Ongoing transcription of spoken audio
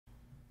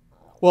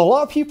Well, a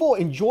lot of people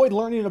enjoyed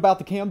learning about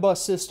the CAN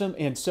bus system,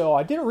 and so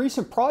I did a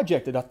recent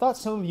project that I thought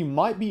some of you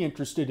might be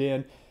interested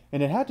in,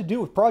 and it had to do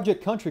with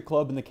Project Country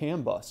Club and the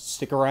CAN bus.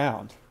 Stick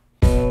around.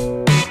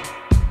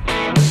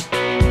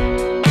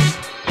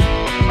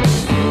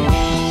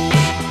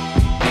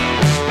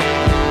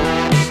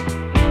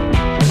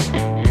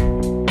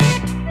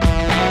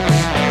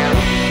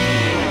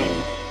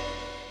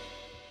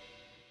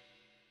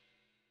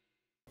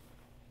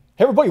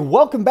 Hey everybody,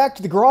 welcome back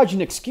to the garage,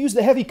 and excuse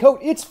the heavy coat.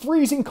 It's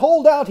freezing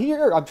cold out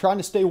here. I'm trying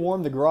to stay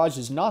warm. The garage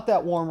is not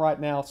that warm right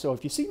now, so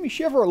if you see me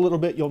shiver a little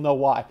bit, you'll know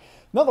why.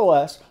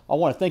 Nonetheless, I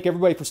want to thank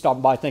everybody for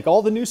stopping by. Thank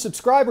all the new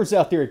subscribers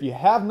out there. If you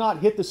have not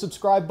hit the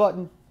subscribe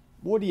button,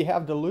 what do you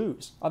have to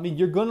lose? I mean,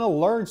 you're going to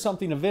learn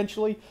something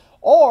eventually,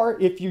 or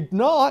if you're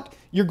not,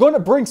 you're going to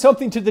bring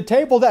something to the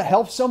table that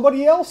helps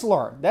somebody else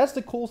learn. That's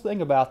the cool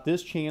thing about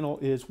this channel,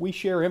 is we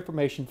share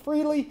information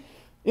freely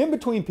in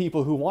between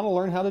people who want to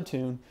learn how to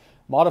tune,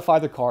 modify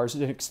their cars,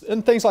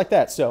 and things like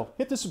that. So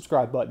hit the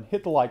subscribe button,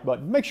 hit the like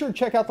button. Make sure to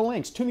check out the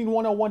links.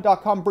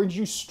 Tuning101.com brings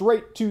you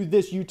straight to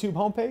this YouTube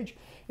homepage.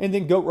 And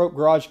then Goat Rope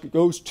Garage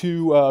goes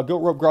to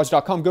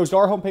goatropegarage.com, goes to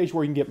our homepage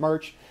where you can get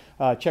merch,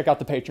 check out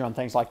the Patreon,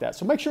 things like that.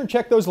 So make sure and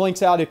check those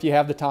links out if you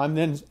have the time.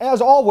 Then, as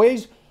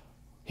always,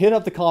 hit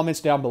up the comments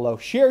down below.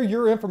 Share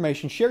your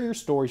information, share your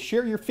stories,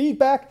 share your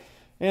feedback,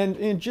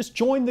 and just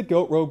join the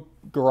Goat Rope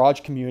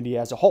Garage community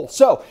as a whole.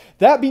 So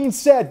that being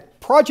said,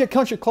 Project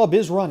Country Club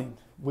is running.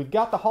 We've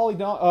got the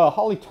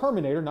Holly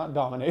Terminator, not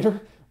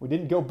Dominator. We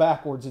didn't go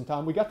backwards in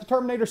time. We got the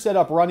Terminator set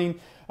up running.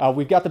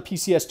 We've got the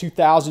PCS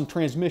 2000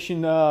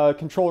 transmission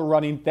controller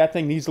running. That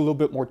thing needs a little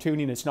bit more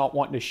tuning. It's not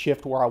wanting to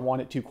shift where I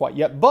want it to quite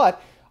yet.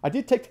 But I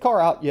did take the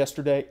car out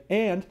yesterday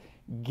and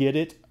get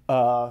it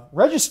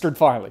registered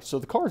finally. So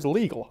the car is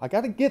legal. I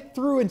got to get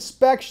through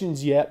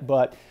inspections yet,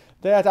 but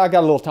I got a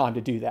little time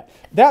to do that.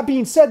 That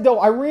being said, though,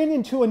 I ran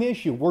into an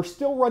issue. We're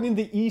still running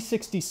the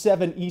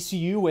E67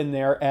 ECU in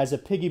there as a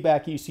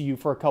piggyback ECU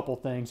for a couple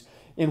things.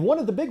 And one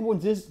of the big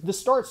ones is the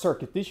start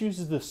circuit. This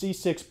uses the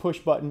C6 push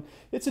button.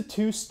 It's a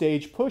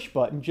two-stage push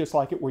button, just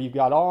like it, where you've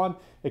got on,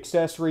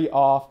 accessory,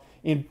 off.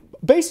 And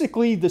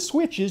basically, the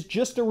switch is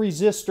just a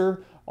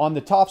resistor on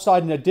the top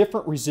side and a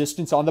different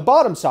resistance on the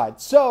bottom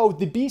side. So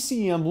the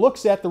BCM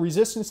looks at the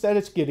resistance that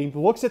it's getting,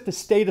 looks at the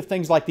state of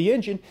things like the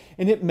engine,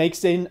 and it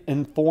makes an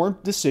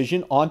informed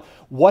decision on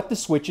what the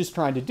switch is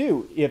trying to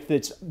do. If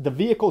it's the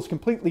vehicle is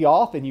completely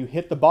off and you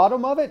hit the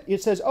bottom of it,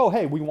 it says, oh,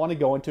 hey, we want to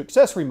go into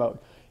accessory mode.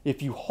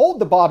 If you hold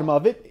the bottom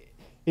of it,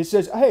 it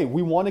says, hey,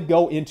 we want to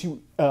go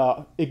into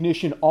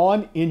ignition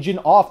on, engine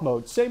off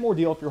mode. Same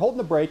ordeal. If you're holding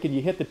the brake and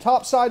you hit the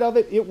top side of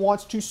it, it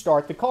wants to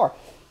start the car.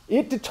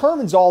 It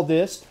determines all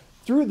this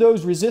through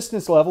those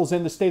resistance levels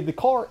and the state of the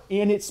car,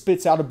 and it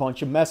spits out a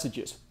bunch of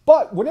messages.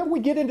 But whenever we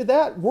get into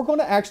that, we're going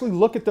to actually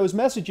look at those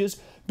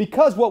messages,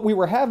 because what we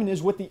were having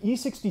is with the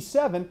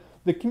E67,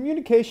 the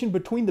communication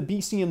between the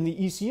BCM and the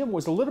ECM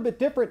was a little bit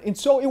different, and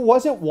so it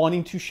wasn't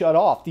wanting to shut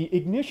off. The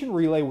ignition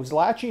relay was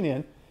latching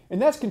in,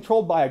 and that's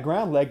controlled by a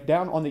ground leg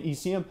down on the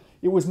ECM.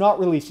 It was not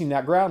releasing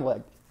that ground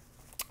leg.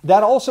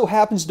 That also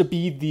happens to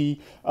be the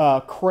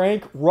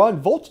crank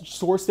run voltage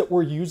source that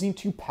we're using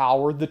to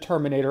power the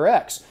Terminator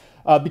X.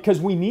 Because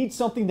we need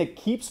something that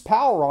keeps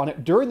power on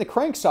it during the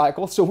crank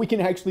cycle so we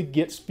can actually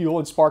get fuel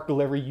and spark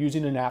delivery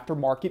using an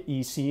aftermarket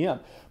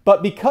ECM.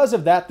 But because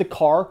of that, the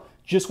car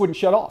just wouldn't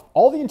shut off.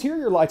 All the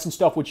interior lights and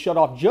stuff would shut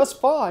off just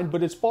fine,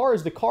 but as far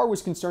as the car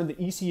was concerned, the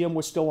ECM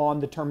was still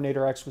on, the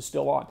Terminator X was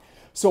still on.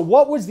 So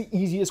what was the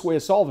easiest way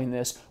of solving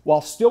this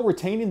while still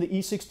retaining the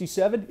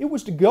E67? It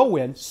was to go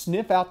in,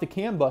 sniff out the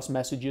CAN bus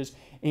messages,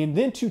 and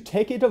then to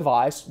take a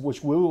device,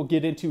 which we will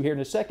get into here in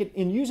a second,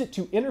 and use it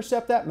to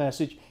intercept that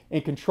message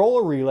and control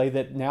a relay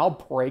that now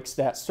breaks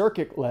that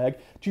circuit leg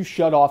to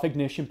shut off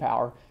ignition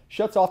power,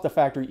 shuts off the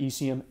factory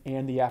ECM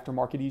and the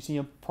aftermarket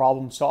ECM.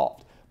 Problem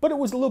solved. But it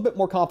was a little bit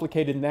more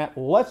complicated than that.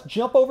 Let's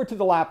jump over to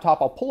the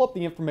laptop. I'll pull up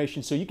the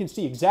information so you can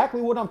see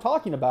exactly what I'm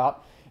talking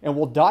about, and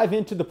we'll dive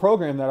into the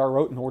program that I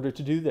wrote in order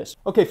to do this.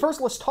 Okay,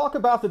 first let's talk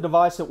about the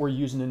device that we're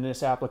using in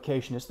this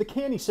application. It's the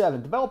CAN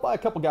E7, developed by a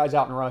couple guys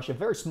out in Russia.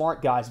 Very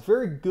smart guys,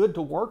 very good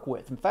to work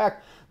with. In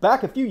fact,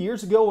 back a few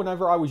years ago,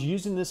 whenever I was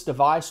using this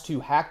device to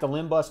hack the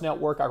LIN-bus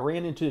network, I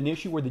ran into an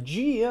issue where the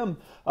GM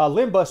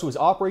LIN-bus was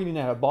operating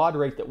at a baud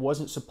rate that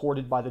wasn't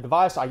supported by the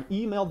device. I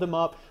emailed them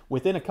up.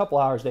 Within a couple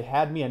hours, they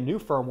had me a new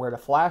firmware to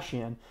flash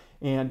in.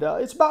 And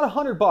it's about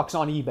 $100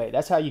 on eBay.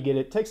 That's how you get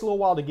it. It takes a little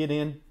while to get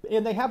in.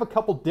 And they have a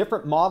couple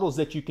different models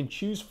that you can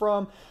choose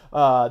from.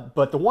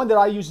 But the one that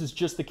I use is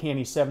just the CAN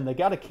E7. They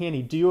got a CAN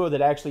E-Duo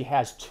that actually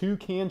has 2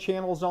 CAN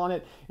channels on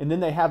it. And then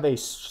they have a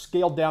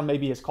scaled down,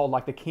 maybe it's called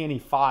like the CAN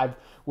E5,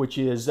 which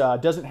is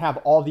doesn't have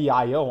all the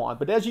I/O on.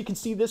 But as you can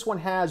see, this one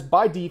has,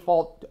 by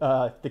default,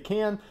 the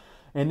CAN.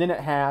 And then it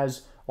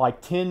has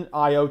like 10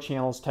 I/O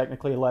channels,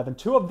 technically 11.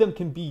 2 of them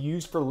can be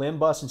used for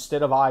LIN-bus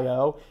instead of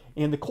I/O.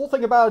 And the cool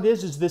thing about it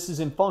is this is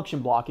in function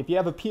block. If you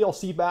have a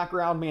PLC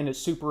background, man, it's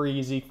super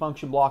easy.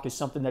 Function block is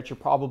something that you're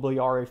probably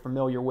already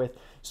familiar with.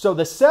 So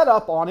the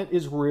setup on it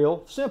is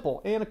real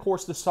simple. And of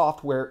course, the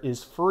software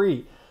is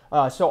free.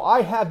 So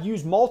I have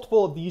used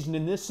multiple of these, and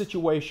in this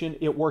situation,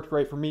 it worked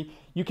great for me.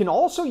 You can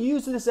also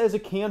use this as a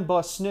CAN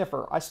bus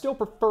sniffer. I still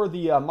prefer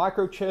the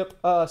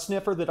microchip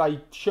sniffer that I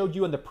showed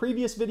you in the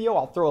previous video.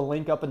 I'll throw a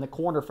link up in the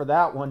corner for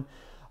that one.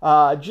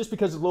 Just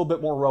because it's a little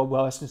bit more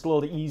robust and it's a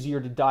little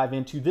easier to dive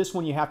into. This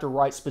one you have to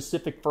write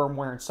specific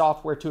firmware and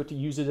software to it to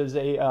use it as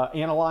a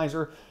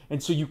analyzer,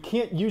 and so you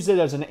can't use it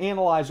as an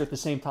analyzer at the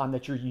same time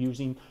that you're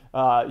using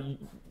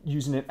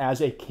it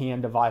as a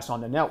CAN device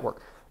on the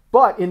network.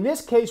 But in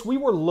this case, we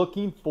were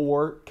looking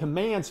for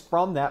commands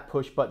from that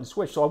push button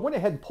switch. So I went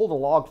ahead and pulled a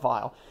log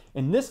file,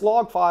 and this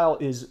log file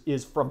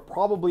is from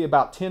probably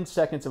about 10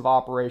 seconds of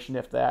operation,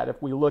 if that. If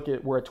we look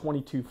at, we're at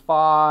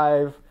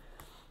 22.5.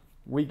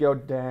 We go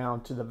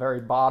down to the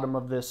very bottom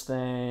of this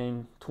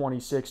thing,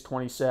 26,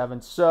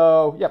 27.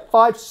 So yeah,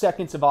 5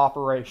 seconds of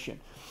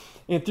operation.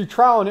 And through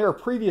trial and error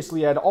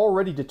previously, I'd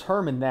already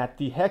determined that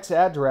the hex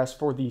address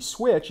for the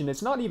switch, and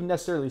it's not even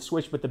necessarily a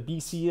switch, but the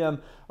BCM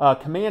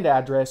command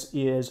address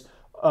is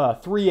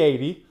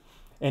 380.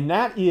 And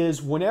that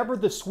is whenever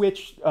the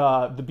switch,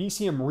 the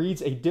BCM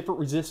reads a different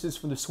resistance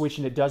from the switch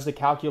and it does the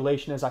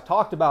calculation, as I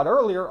talked about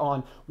earlier,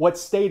 on what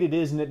state it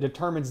is, and it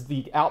determines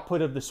the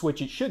output of the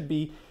switch it should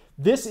be.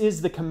 This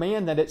is the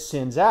command that it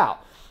sends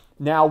out.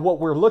 Now, what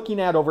we're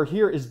looking at over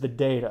here is the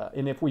data.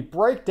 And if we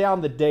break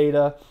down the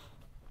data,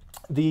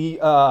 the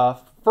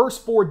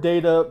first 4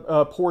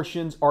 data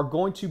portions are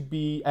going to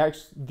be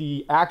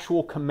the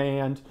actual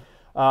command.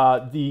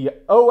 The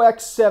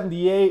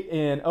OX78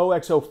 and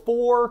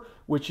OX04,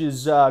 which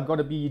is going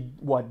to be,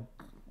 what,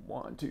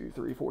 1, 2,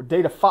 3, 4,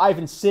 data 5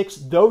 and 6,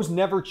 those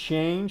never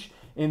change.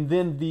 And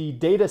then the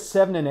data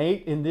 7 and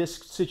 8 in this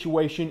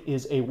situation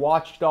is a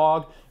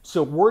watchdog.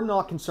 So we're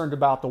not concerned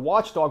about the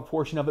watchdog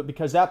portion of it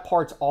because that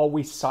part's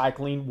always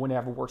cycling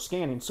whenever we're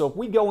scanning. So if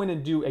we go in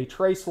and do a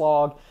trace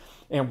log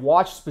and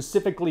watch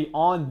specifically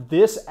on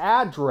this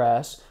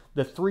address,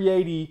 the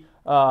 380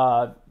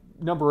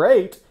 number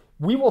 8,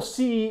 we will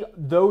see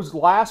those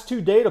last 2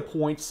 data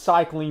points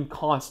cycling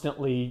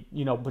constantly,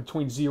 you know,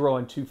 between 0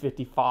 and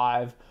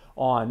 255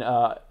 on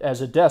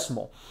as a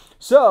decimal.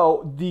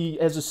 So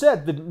as I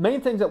said, the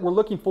main thing that we're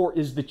looking for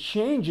is the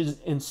changes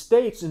in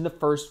states in the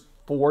first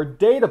 4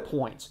 data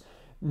points.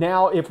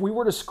 Now, if we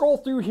were to scroll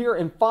through here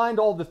and find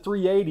all the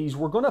 380s,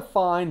 we're going to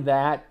find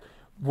that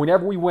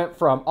whenever we went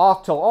from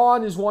off till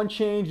on is one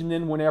change, and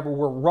then whenever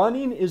we're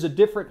running is a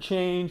different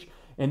change,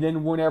 and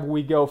then whenever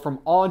we go from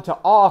on to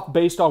off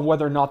based on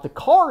whether or not the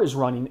car is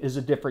running is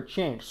a different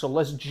change. So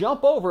let's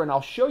jump over and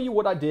I'll show you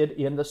what I did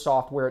in the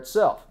software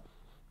itself.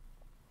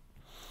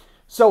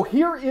 So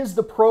here is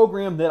the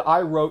program that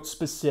I wrote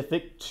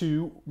specific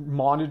to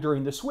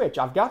monitoring the switch.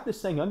 I've got this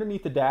thing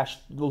underneath the dash,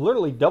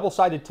 literally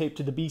double-sided tape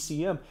to the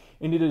BCM,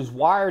 and it is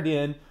wired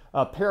in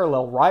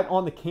parallel right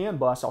on the CAN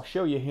bus. I'll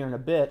show you here in a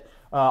bit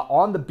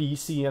on the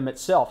BCM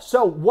itself.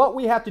 So what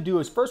we have to do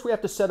is first we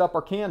have to set up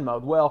our CAN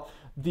mode. Well,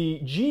 the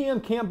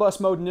GM CAN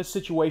bus mode in this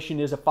situation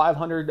is a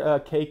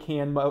 500K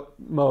CAN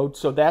mode,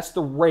 so that's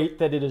the rate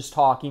that it is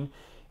talking.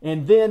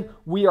 And then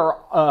we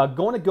are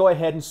going to go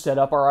ahead and set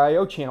up our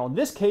I/O channel. In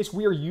this case,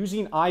 we are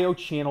using I/O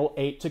channel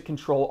 8 to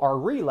control our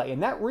relay.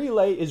 And that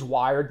relay is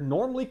wired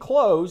normally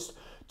closed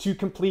to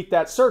complete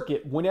that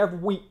circuit. Whenever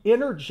we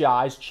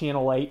energize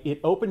channel 8, it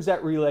opens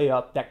that relay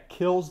up. That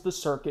kills the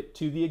circuit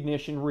to the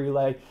ignition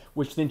relay,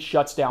 which then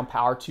shuts down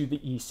power to the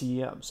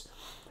ECMs.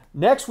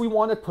 Next, we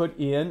want to put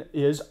in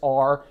is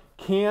our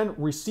CAN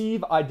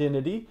receive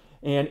identity.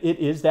 And it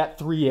is that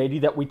 380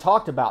 that we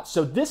talked about.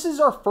 So this is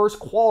our first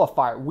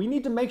qualifier. We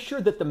need to make sure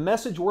that the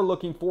message we're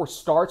looking for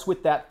starts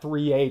with that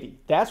 380.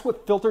 That's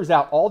what filters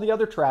out all the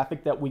other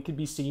traffic that we could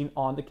be seeing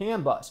on the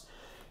CAN bus.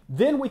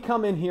 Then we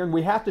come in here and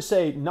we have to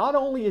say, not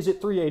only is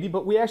it 380,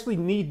 but we actually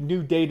need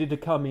new data to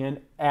come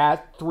in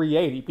at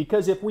 380.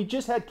 Because if we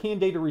just had CAN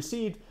data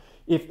received,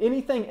 if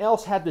anything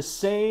else had the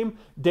same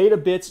data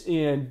bits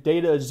in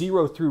data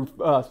 0 through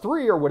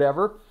 3 or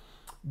whatever,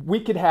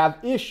 we could have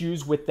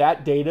issues with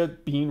that data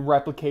being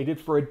replicated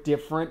for a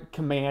different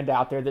command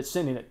out there that's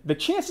sending it. The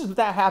chances of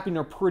that happening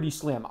are pretty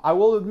slim. I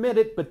will admit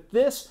it, but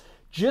this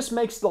just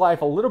makes the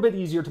life a little bit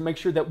easier to make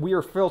sure that we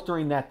are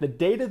filtering that the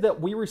data that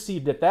we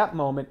received at that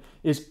moment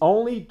is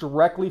only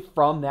directly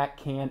from that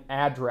CAN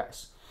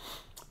address.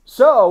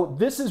 So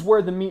this is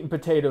where the meat and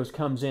potatoes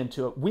comes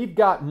into it. We've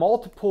got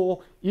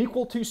multiple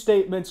equal to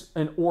statements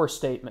and or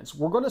statements.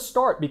 We're going to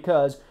start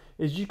because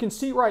as you can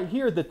see right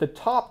here that the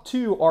top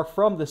 2 are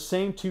from the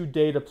same 2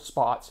 data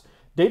spots,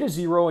 data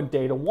 0 and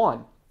data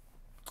 1.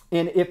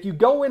 And if you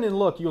go in and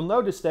look, you'll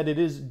notice that it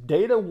is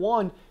data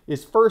 1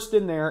 is first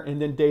in there,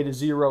 and then data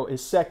 0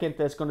 is second.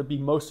 That's going to be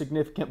most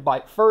significant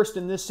byte first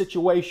in this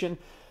situation.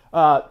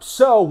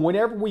 So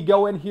whenever we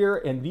go in here,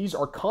 and these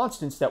are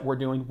constants that we're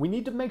doing, we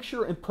need to make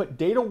sure and put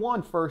data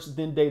 1 first,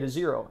 then data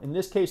 0. In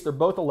this case, they're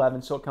both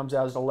 11, so it comes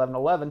out as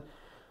 1111.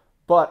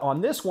 But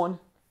on this one,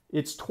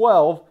 it's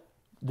 12.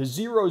 The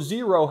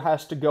 00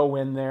 has to go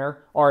in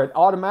there, or it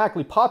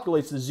automatically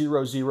populates the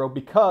 00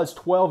 because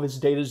 12 is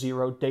data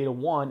 0, data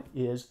 1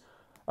 is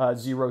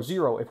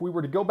 00. If we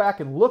were to go back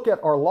and look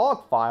at our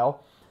log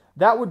file,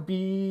 that would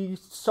be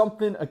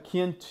something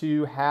akin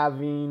to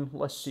having,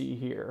 let's see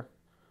here,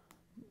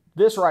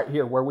 this right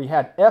here where we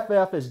had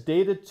FF as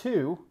data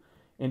 2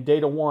 and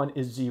data 1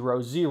 is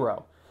 0,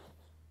 0.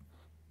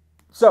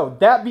 So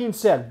that being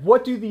said,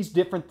 what do these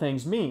different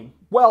things mean?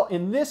 Well,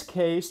 in this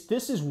case,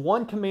 this is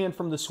one command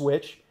from the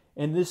switch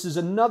and this is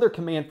another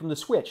command from the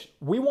switch.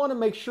 We want to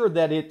make sure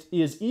that it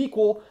is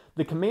equal.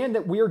 The command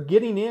that we are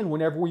getting in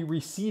whenever we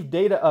receive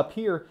data up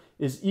here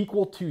is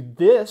equal to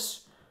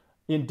this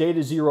in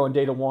data 0 and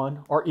data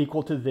 1 are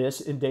equal to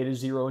this in data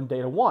 0 and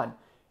data 1.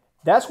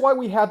 That's why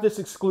we have this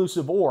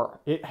exclusive OR.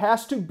 It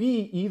has to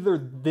be either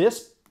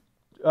this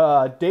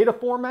data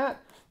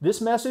format, this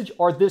message,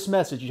 or this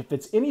message. If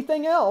it's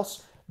anything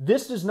else,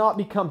 this does not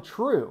become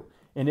true.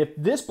 And if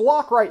this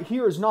block right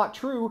here is not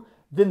true,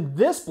 then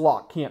this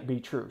block can't be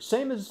true.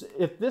 Same as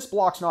if this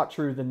block's not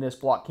true, then this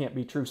block can't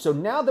be true. So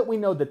now that we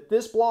know that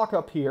this block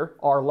up here,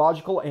 our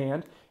logical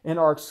and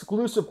our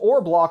exclusive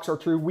OR blocks are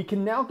true, we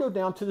can now go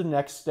down to the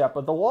next step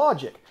of the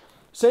logic.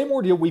 Same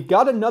ordeal, we've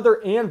got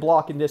another AND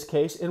block in this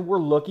case, and we're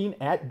looking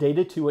at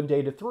data 2 and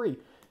data 3.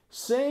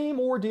 Same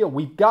ordeal,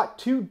 we've got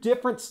two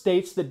different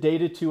states that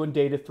data 2 and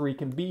data 3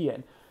 can be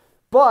in.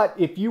 But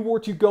if you were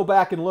to go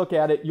back and look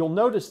at it, you'll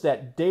notice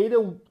that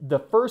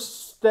the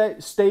first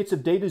states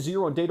of data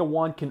 0 and data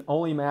 1 can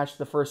only match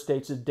the first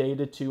states of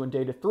data 2 and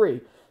data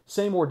 3.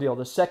 Same ordeal,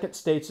 the second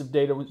states of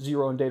data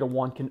 0 and data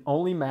 1 can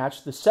only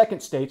match the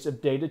second states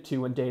of data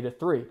 2 and data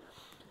 3.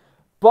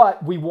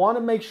 But we want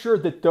to make sure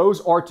that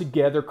those are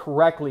together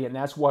correctly, and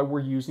that's why we're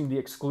using the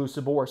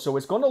exclusive OR. So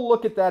it's going to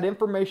look at that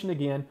information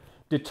again,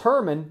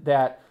 determine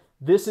that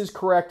this is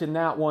correct in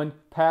that one,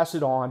 pass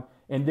it on,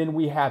 and then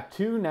we have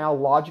two now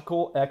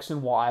logical X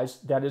and Y's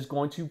that is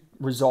going to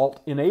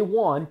result in a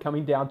 1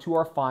 coming down to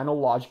our final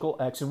logical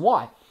X and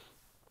Y.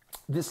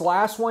 This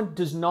last one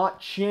does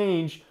not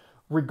change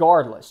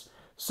regardless.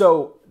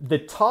 So the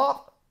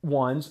top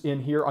ones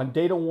in here on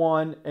data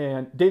 1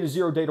 and data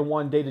 0, data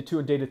 1, data 2,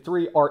 and data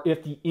 3 are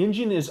if the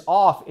engine is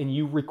off and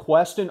you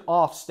request an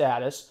off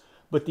status,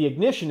 but the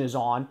ignition is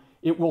on,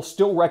 it will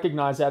still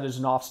recognize that as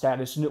an off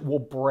status and it will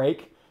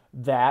break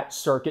that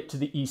circuit to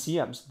the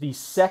ECMs. The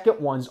second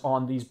ones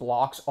on these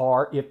blocks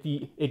are if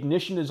the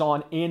ignition is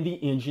on and the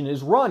engine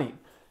is running.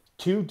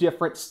 Two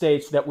different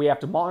states that we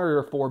have to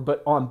monitor for,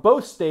 but on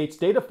both states,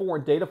 data 4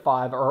 and data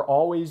 5 are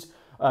always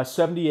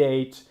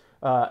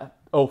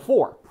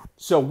 7804.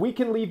 So we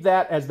can leave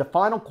that as the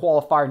final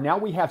qualifier. Now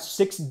we have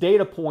 6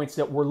 data points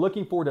that we're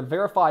looking for to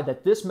verify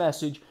that this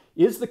message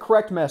is the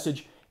correct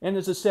message. And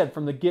as I said,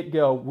 from the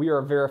get-go, we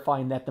are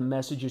verifying that the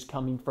message is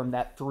coming from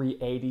that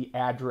 380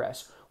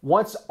 address.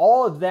 Once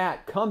all of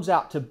that comes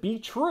out to be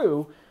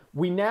true,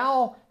 we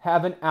now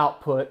have an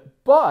output,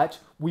 but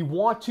we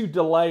want to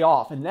delay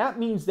off. And that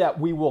means that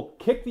we will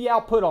kick the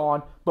output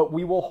on, but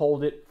we will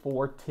hold it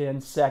for 10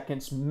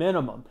 seconds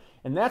minimum.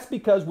 And that's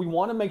because we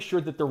want to make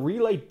sure that the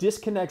relay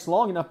disconnects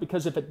long enough,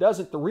 because if it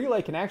doesn't, the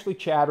relay can actually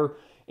chatter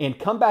and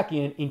come back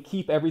in and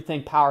keep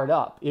everything powered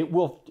up. It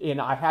will, and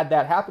I had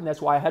that happen.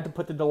 That's why I had to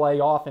put the delay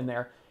off in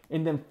there.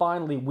 And then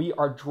finally, we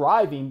are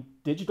driving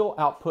digital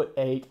output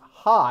 8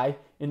 high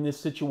in this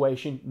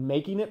situation,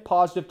 making it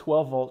positive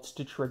 12 volts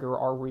to trigger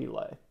our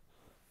relay.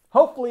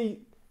 Hopefully,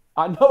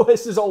 I know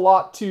this is a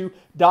lot to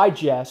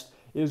digest.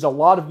 It is a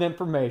lot of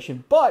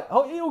information, but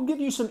it will give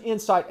you some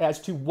insight as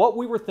to what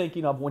we were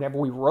thinking of whenever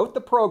we wrote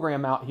the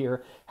program out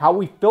here, how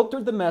we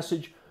filtered the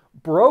message,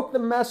 broke the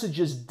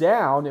messages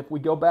down. If we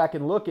go back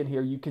and look in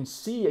here, you can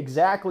see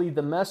exactly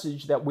the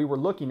message that we were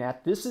looking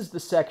at. This is the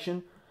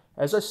section,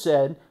 as I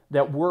said,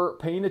 that we're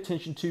paying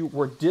attention to.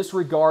 We're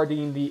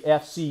disregarding the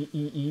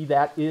FCEE.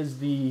 That is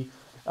the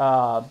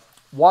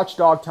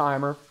watchdog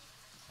timer.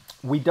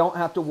 We don't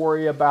have to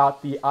worry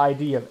about the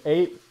ID of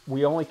 8.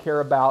 We only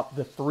care about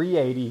the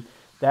 380.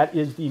 That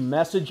is the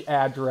message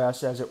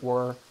address, as it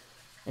were.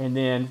 And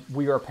then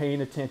we are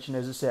paying attention,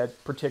 as I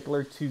said,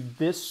 particular to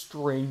this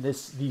string,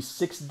 these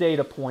 6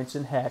 data points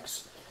in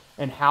hex,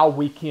 and how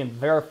we can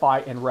verify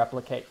and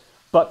replicate.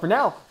 But for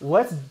now,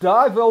 let's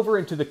dive over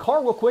into the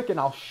car real quick, and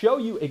I'll show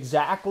you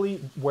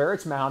exactly where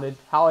it's mounted,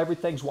 how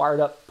everything's wired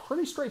up.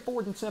 Pretty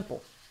straightforward and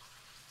simple.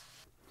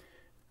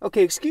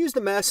 Okay, excuse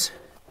the mess,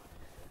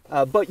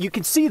 but you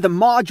can see the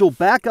module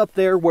back up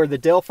there where the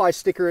Delphi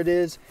sticker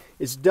is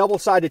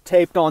double-sided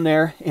taped on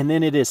there, and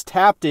then it is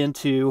tapped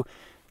into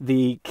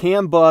the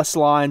CAN bus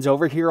lines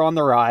over here on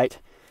the right.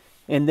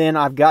 And then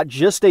I've got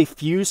just a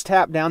fuse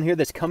tap down here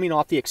that's coming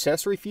off the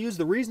accessory fuse.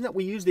 The reason that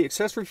we use the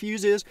accessory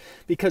fuse is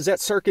because that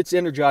circuit's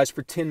energized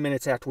for 10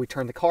 minutes after we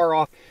turn the car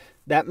off.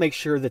 That makes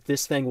sure that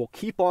this thing will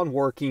keep on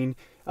working.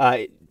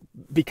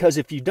 Because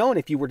if you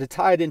were to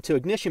tie it into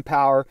ignition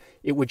power,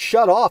 it would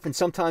shut off and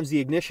sometimes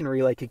the ignition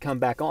relay could come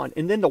back on.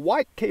 And then the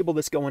white cable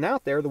that's going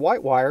out there, the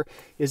white wire,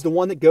 is the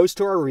one that goes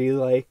to our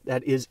relay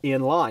that is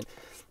in line.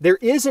 There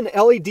is an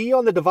LED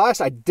on the device.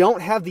 I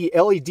don't have the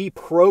LED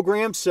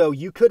programmed, so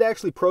you could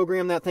actually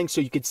program that thing so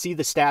you could see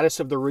the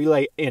status of the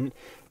relay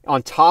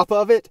on top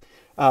of it.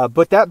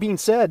 But that being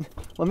said,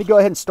 let me go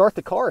ahead and start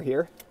the car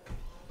here.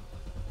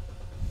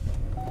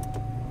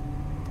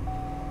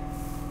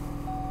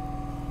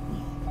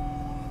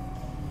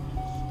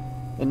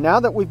 And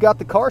now that we've got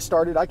the car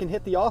started, I can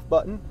hit the off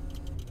button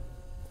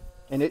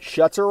and it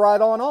shuts her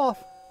right on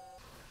off.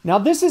 Now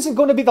this isn't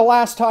going to be the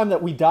last time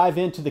that we dive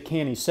into the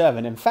Canny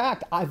 7. In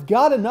fact, I've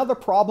got another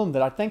problem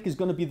that I think is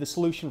going to be the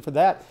solution for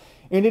that.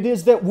 And it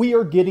is that we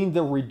are getting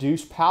the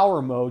reduced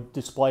power mode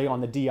display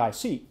on the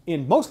DIC.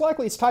 And most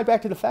likely it's tied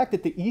back to the fact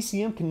that the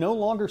ECM can no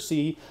longer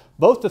see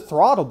both the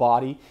throttle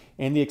body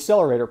and the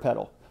accelerator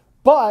pedal.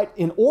 But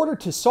in order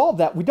to solve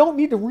that, we don't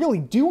need to really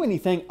do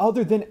anything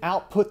other than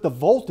output the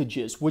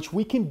voltages, which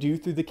we can do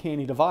through the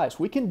Canny device.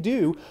 We can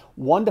do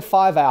 1 to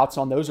 5 outs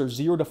on those, or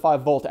 0 to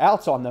 5 volt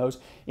outs on those,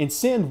 and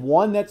send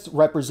one that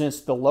represents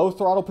the low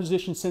throttle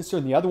position sensor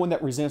and the other one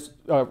that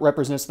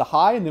represents the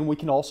high, and then we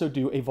can also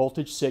do a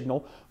voltage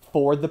signal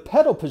for the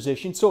pedal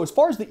position. So as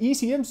far as the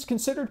ECM is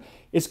considered,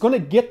 it's going to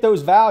get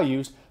those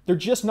values. They're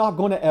just not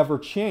going to ever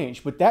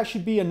change, but that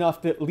should be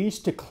enough to at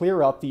least to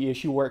clear up the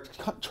issue where it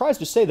tries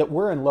to say that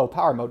we're in low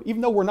power mode,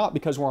 even though we're not,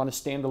 because we're on a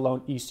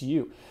standalone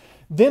ECU.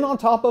 Then on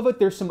top of it,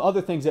 there's some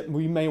other things that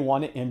we may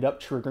want to end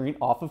up triggering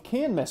off of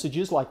CAN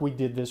messages like we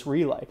did this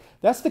relay.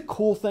 That's the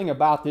cool thing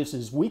about this,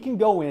 is we can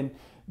go in,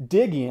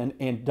 dig in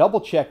and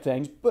double check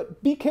things,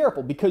 but be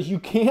careful because you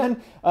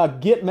can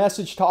get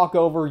message talk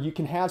over, you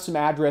can have some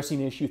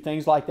addressing issue,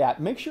 things like that.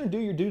 Make sure and do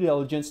your due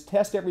diligence,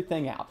 test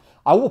everything out.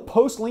 I will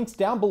post links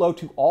down below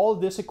to all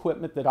of this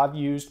equipment that I've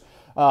used,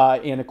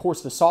 and of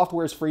course the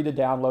software is free to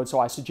download, so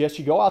I suggest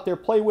you go out there,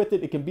 play with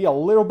it. It can be a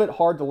little bit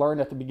hard to learn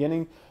at the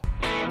beginning.